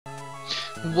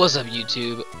What's up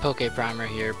YouTube, PokePrimer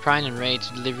here, primed and ready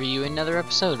to deliver you another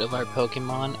episode of our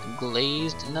Pokemon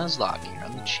Glazed Nuzlocke here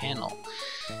on the channel.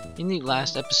 In the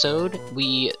last episode,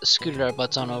 we scooted our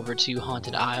butts on over to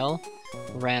Haunted Isle,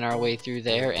 ran our way through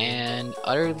there, and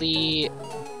utterly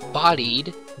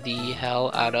bodied the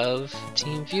hell out of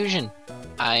Team Fusion.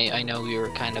 I know we were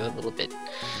kind of a little bit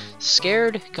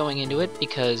scared going into it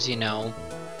because, you know,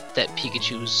 that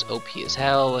Pikachu's OP as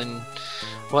hell and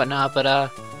whatnot, but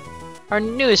our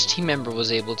newest team member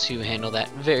was able to handle that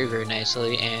very, very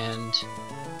nicely, and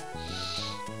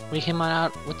we came on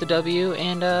out with the W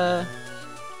and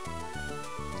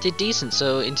did decent.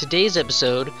 So in today's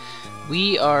episode,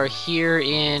 we are here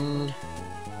in,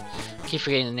 I keep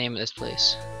forgetting the name of this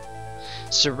place,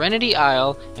 Serenity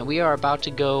Isle, and we are about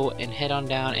to go and head on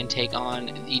down and take on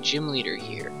the gym leader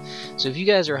here. So if you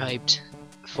guys are hyped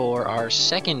for our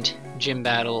second gym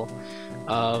battle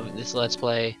of this Let's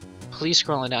Play, please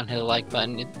scroll on down and hit the like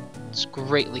button. It's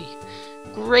greatly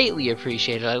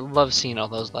appreciated. I love seeing all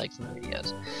those likes in the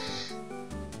videos.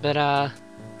 But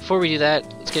before we do that,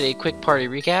 let's get a quick party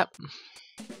recap.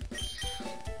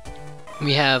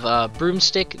 We have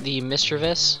Broomstick the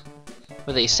Mischievous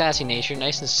with a sassy nature,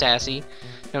 nice and sassy.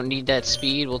 Don't need that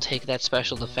speed, we'll take that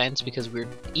special defense because we're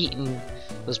eating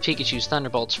those Pikachu's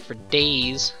Thunderbolts for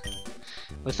days.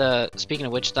 With speaking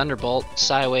of which, Thunderbolt,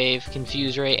 Psywave,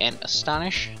 Confuse Ray, and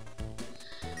Astonish.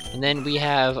 And then we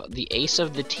have the ace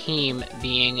of the team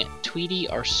being Tweety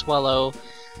or Swellow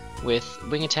with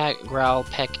Wing Attack, Growl,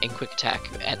 Peck, and Quick Attack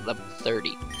at level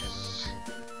 30.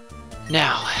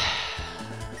 Now,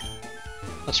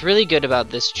 what's really good about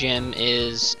this gym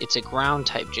is it's a ground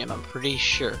type gym, I'm pretty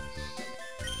sure.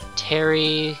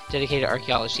 Terry, dedicated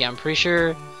archaeologist. Yeah, I'm pretty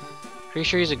sure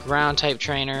he's a ground type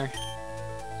trainer.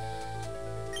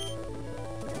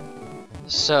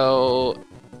 So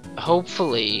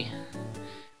hopefully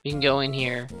we can go in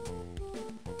here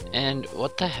and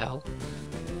what the hell?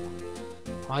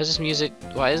 Why is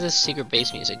this secret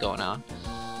base music going on?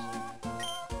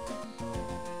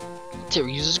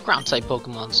 Terry uses ground type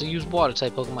Pokemon, so use water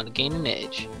type Pokemon to gain an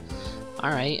edge.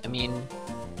 Alright, I mean,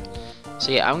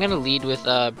 so yeah, I'm gonna lead with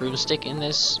Broomstick in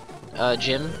this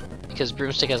gym because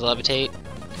Broomstick has Levitate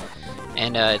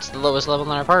and it's the lowest level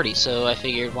in our party, so I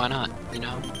figured why not, you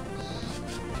know?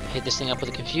 Hit this thing up with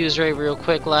a Confuse Ray real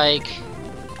quick, like.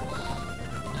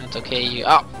 That's okay.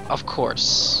 Oh, of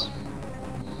course.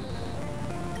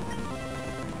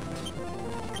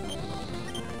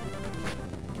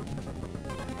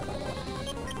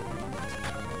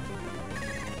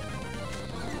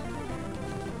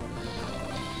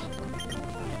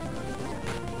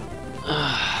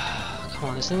 Come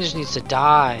on, this thing just needs to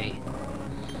die.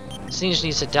 This thing just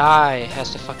needs to die. It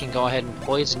has to fucking go ahead and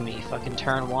poison me. Fucking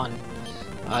turn one.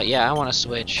 Yeah, I want to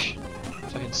switch.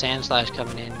 Fucking Sand Slash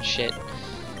coming in, shit.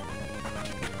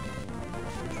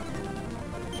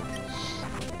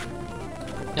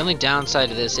 The only downside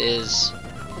to this is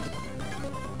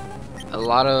a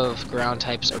lot of ground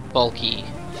types are bulky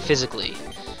physically,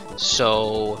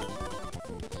 so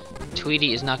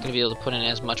Tweety is not going to be able to put in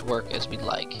as much work as we'd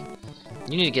like.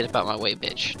 You need to get up out my way,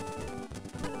 bitch.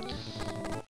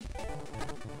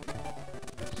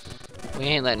 We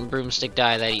ain't letting Broomstick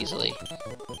die that easily.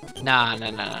 Nah.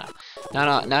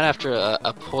 Not after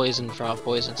a poison from a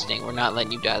poison sting. We're not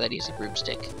letting you die that easy,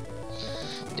 Broomstick.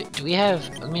 Do we have...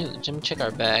 Let me check our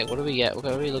bag. What do we get? What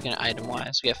are we looking at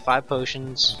item-wise? We have 5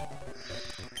 potions.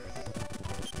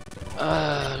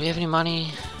 Do we have any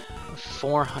money?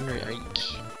 400. Are you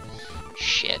kidding?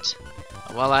 Shit.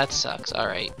 Well, that sucks.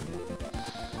 Alright.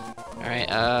 Alright,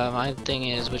 my thing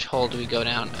is, which hole do we go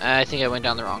down? I think I went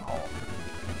down the wrong hole.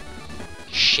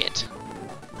 Shit.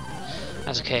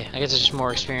 That's okay. I guess it's just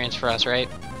more experience for us, right?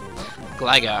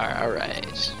 Gligar,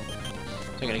 alright. So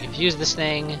we're gonna confuse this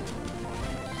thing.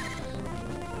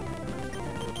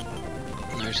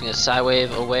 And we're just gonna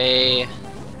Psywave away.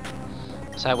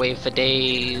 Psywave for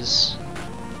days.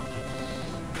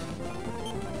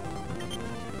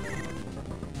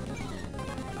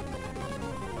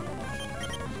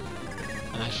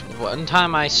 One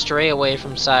time I stray away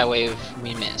from Psywave,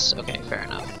 we miss. Okay, fair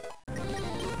enough.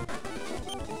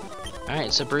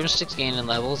 Alright, so Broomstick's gaining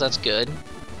levels, that's good.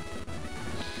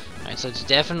 Alright, so it's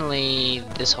definitely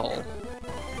this hole.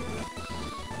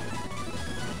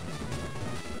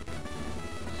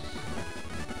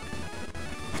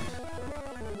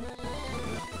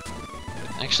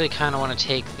 I actually kind of want to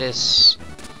take this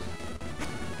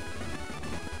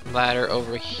ladder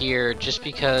over here just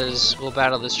because we'll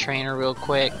battle this trainer real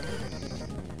quick.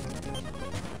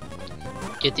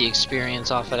 Get the experience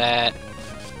off of that.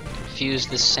 Confuse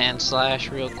this Sand Slash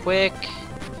real quick.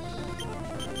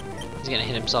 He's gonna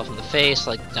hit himself in the face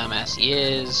like the dumbass he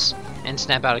is, and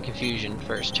snap out of confusion.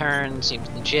 First turn, seems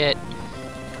legit.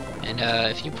 And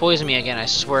if you poison me again, I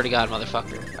swear to God,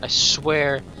 motherfucker. I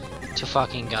swear to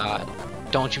fucking God.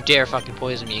 Don't you dare fucking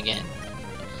poison me again.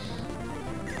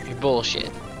 You're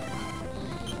bullshit.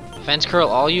 Fence curl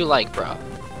all you like, bro.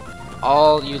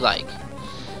 All you like.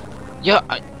 Yeah,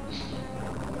 I'm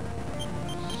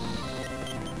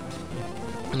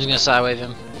just gonna sidewave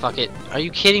him. Fuck it. Are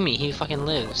you kidding me? He fucking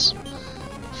lives.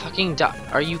 Fucking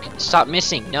are you? Stop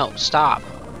missing. No, stop.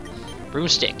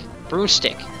 Broomstick.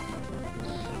 Broomstick.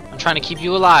 I'm trying to keep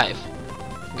you alive.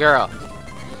 Girl.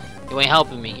 You ain't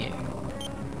helping me here.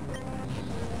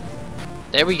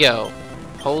 There we go.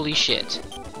 Holy shit.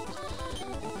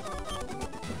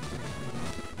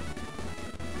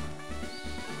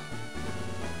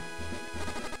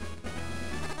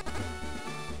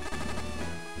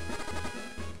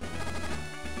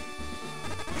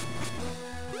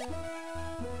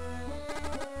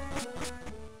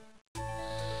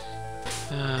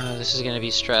 This is gonna be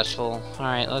stressful.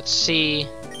 Alright, let's see.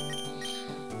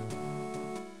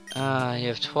 You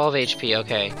have 12 HP,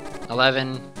 okay.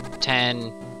 11,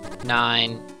 10,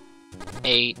 9,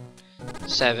 8,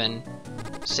 7,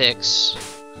 6.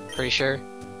 Pretty sure?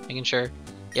 Making sure.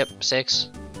 Yep, 6.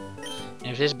 And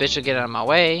if this bitch will get out of my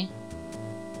way.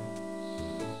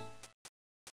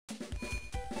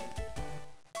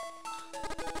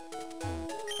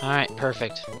 Alright,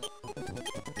 perfect.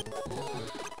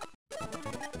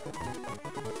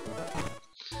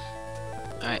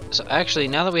 Alright, so actually,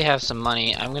 now that we have some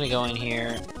money, I'm gonna go in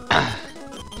here.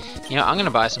 You know, I'm gonna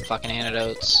buy some fucking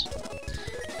antidotes.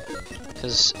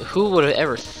 Because who would have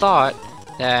ever thought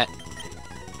that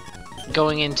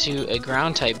going into a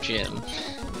ground type gym,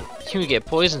 you would get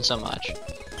poisoned so much?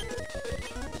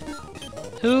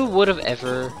 Who would have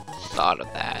ever thought of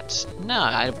that? No,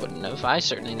 I wouldn't have. I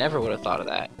certainly never would have thought of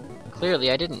that.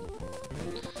 Clearly, I didn't.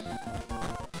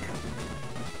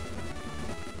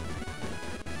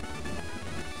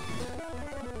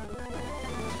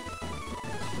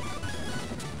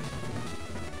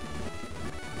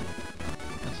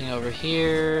 Nothing over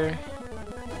here.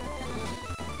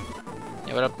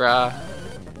 Hey, what up, brah?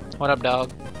 What up,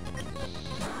 dog?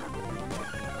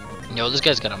 Yo, this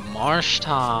guy's got a marsh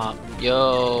top.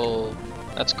 Yo,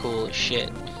 that's cool as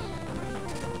shit.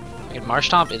 Like, marsh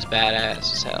top is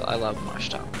badass as hell. I love marsh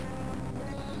top.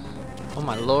 Oh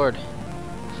my lord.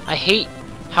 I hate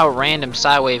how random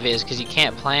Psywave is because you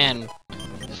can't plan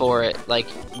for it. Like,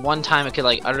 one time it could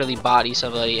like utterly body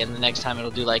somebody and the next time it'll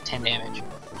do like 10 damage.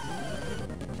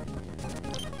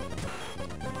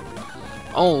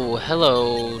 Oh,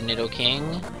 hello,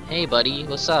 Nidoking. Hey buddy,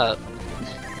 what's up?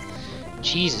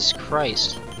 Jesus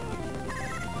Christ.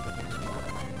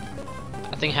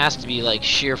 That thing has to be like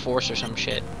sheer force or some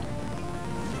shit.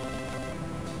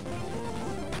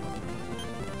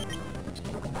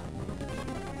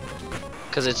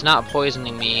 Because it's not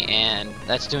poisoning me, and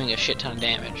that's doing a shit ton of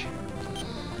damage.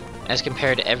 As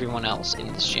compared to everyone else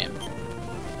in this gym.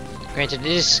 Granted,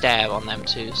 it is stab on them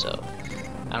too, so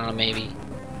I don't know, maybe.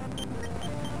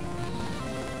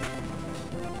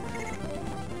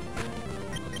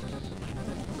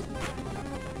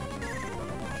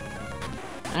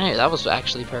 Alright, that was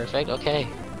actually perfect. Okay.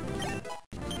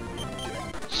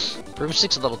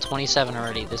 Broomstick's level 27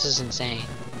 already. This is insane.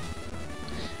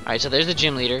 Alright, so there's the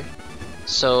gym leader.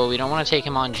 So we don't want to take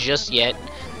him on just yet.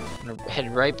 I'm gonna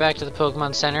head right back to the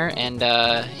Pokemon Center and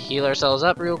heal ourselves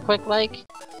up real quick, like.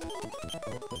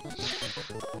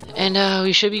 And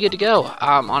we should be good to go.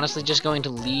 I'm honestly just going to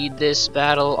lead this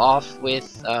battle off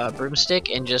with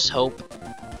Broomstick and just hope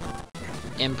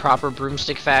in proper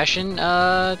Broomstick fashion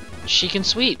she can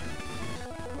sweep.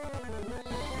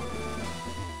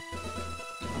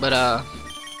 But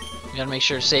you gotta make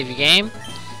sure to save your game.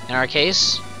 In our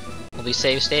case, we'll be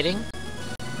save stating.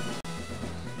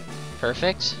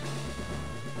 Perfect.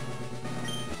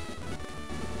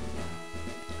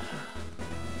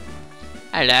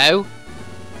 Hello.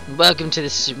 Welcome to the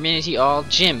Serenity All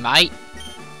Gym, mate.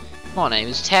 My name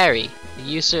is Terry, the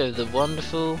user of the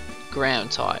wonderful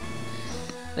ground type.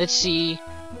 Let's see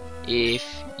if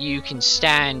you can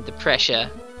stand the pressure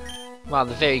while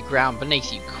the very ground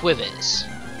beneath you quivers.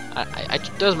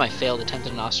 That was my failed attempt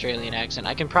at an Australian accent.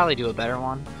 I can probably do a better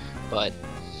one, but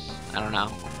I don't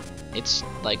know. It's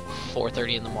like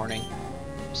 4:30 in the morning,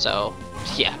 so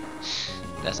yeah,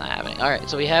 that's not happening. Alright,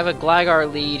 so we have a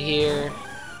Gligar lead here.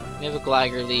 We have a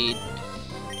Gligar lead.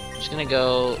 I'm just gonna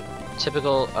go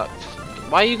typical.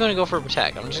 Why are you gonna go for a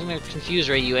Protect? I'm just gonna confuse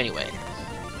ray you anyway.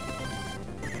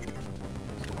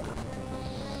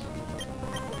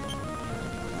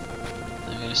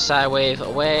 I'm gonna Psywave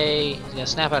away. He's gonna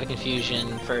snap out of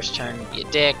confusion. First turn, be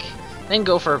a dick. Then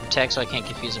go for a protect so I can't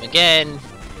confuse him again.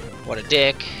 What a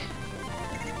dick.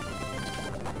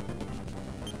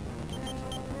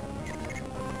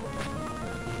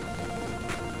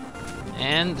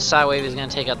 And the Psywave is gonna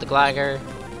take out the Gligar.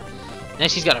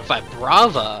 Next he's got a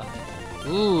Vibrava.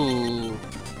 Ooh.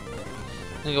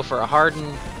 I'm gonna go for a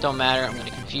Harden. Don't matter, I'm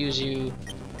gonna confuse you.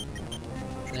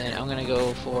 Then I'm gonna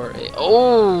go for a...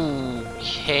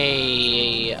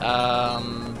 Okay.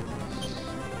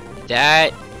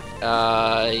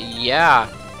 Yeah.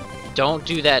 Don't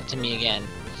do that to me again.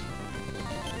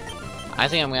 I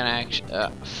think I'm gonna actually...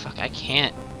 fuck, I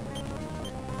can't.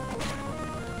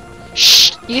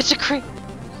 Shh! He gets a crit!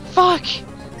 Fuck!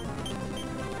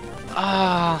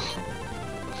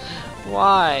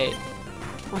 Why?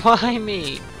 Why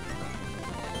me?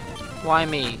 Why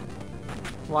me?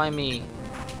 Why me?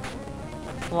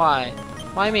 Why?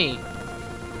 Why me?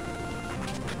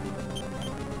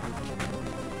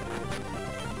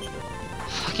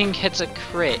 Fucking gets a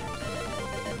crit.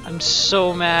 I'm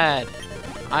so mad.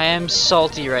 I am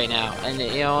salty right now. And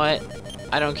you know what?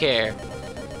 I don't care.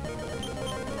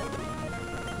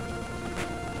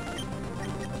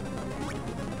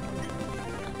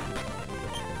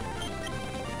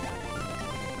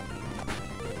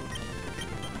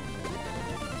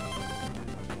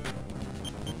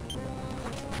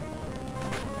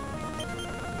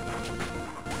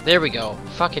 There we go.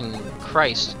 Fucking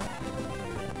Christ.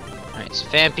 Alright, so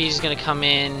Fampi's gonna come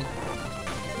in.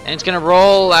 And it's gonna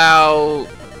roll out.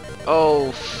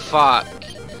 Oh, fuck.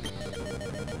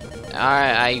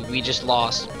 Alright, we just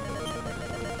lost.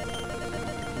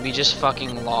 We just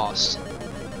fucking lost.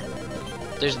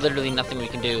 There's literally nothing we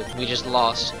can do. We just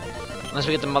lost. Unless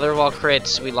we get the mother of all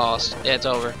crits, we lost. Yeah, it's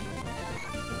over.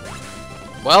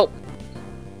 Well.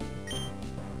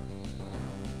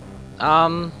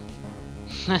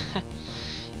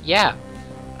 Yeah.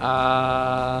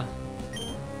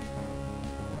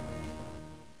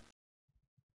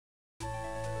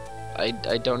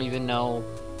 I don't even know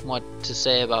what to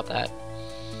say about that.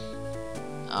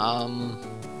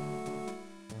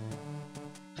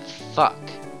 Fuck.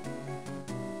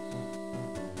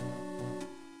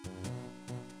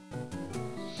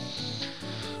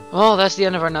 Well, that's the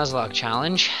end of our Nuzlocke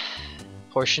challenge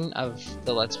portion of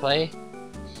the Let's Play.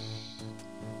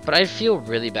 But I feel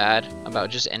really bad about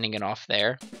just ending it off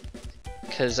there.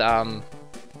 Because, I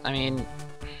mean,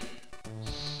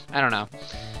 I don't know.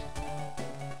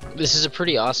 This is a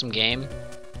pretty awesome game.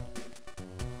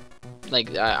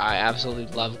 Like, I absolutely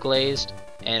love Glazed,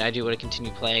 and I do want to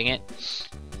continue playing it.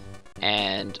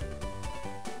 And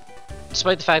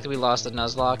despite the fact that we lost the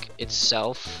Nuzlocke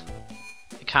itself,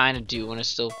 I kind of do want to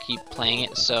still keep playing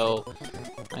it. So,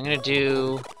 what I'm going to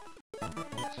do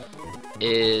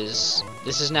is,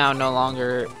 this is now no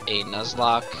longer a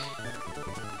Nuzlocke.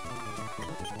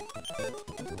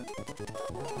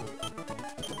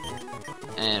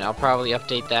 And I'll probably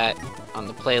update that on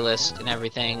the playlist and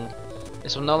everything.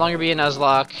 This will no longer be a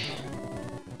Nuzlocke.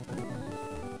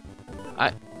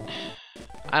 I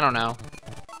don't know.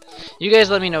 You guys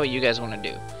let me know what you guys want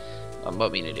to do.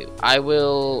 Want me to do. I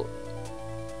will...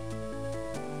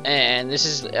 And this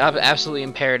is absolutely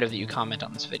imperative that you comment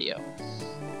on this video.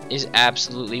 It is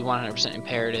absolutely 100%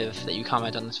 imperative that you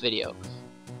comment on this video.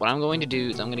 What I'm going to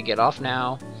do is I'm going to get off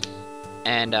now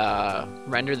and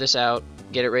render this out,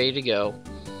 get it ready to go.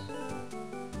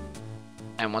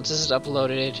 And once this is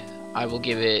uploaded, I will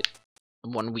give it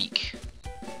 1 week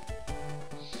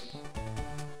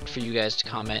for you guys to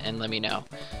comment and let me know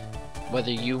whether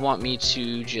you want me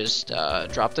to just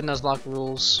drop the Nuzlocke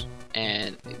rules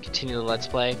and continue the Let's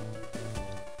Play.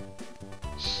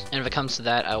 And if it comes to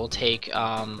that, I will take,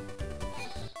 I'll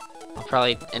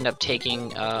probably end up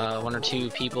taking 1 or 2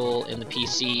 people in the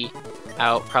PC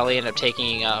out, probably end up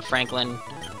taking Franklin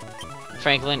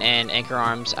and Anchor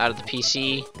Arms out of the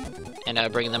PC,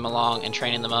 and bringing them along and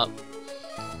training them up.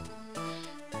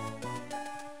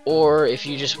 Or if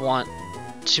you just want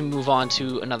to move on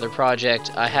to another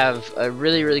project, I have a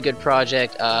really good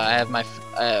project. I have my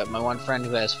one friend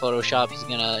who has Photoshop. He's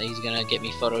gonna get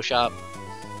me Photoshop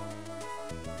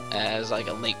as like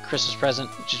a late Christmas present,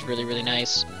 which is really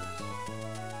nice.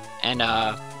 And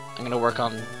I'm gonna work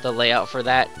on the layout for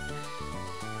that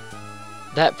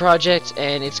project,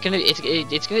 and it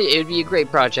would be a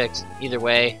great project either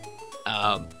way.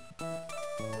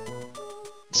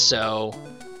 So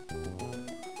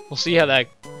we'll see how that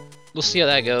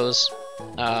goes.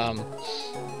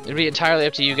 It'll be entirely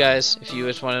up to you guys if you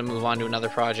just want to move on to another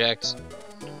project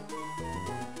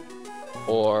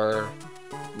or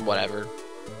whatever,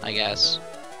 I guess.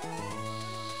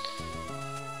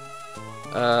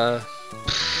 I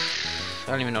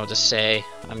don't even know what to say.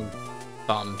 I'm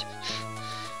bummed.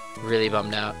 Really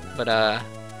bummed out. But, I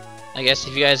guess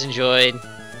if you guys enjoyed,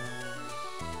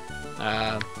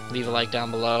 leave a like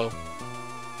down below.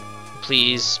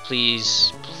 Please,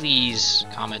 please, please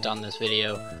comment on this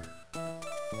video.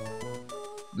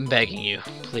 I'm begging you,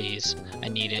 please. I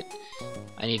need it.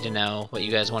 I need to know what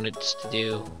you guys wanted us to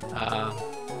do.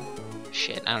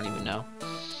 Shit, I don't even know.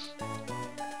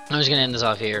 I'm just gonna end this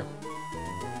off here.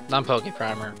 I'm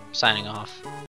PokePrimer, signing off.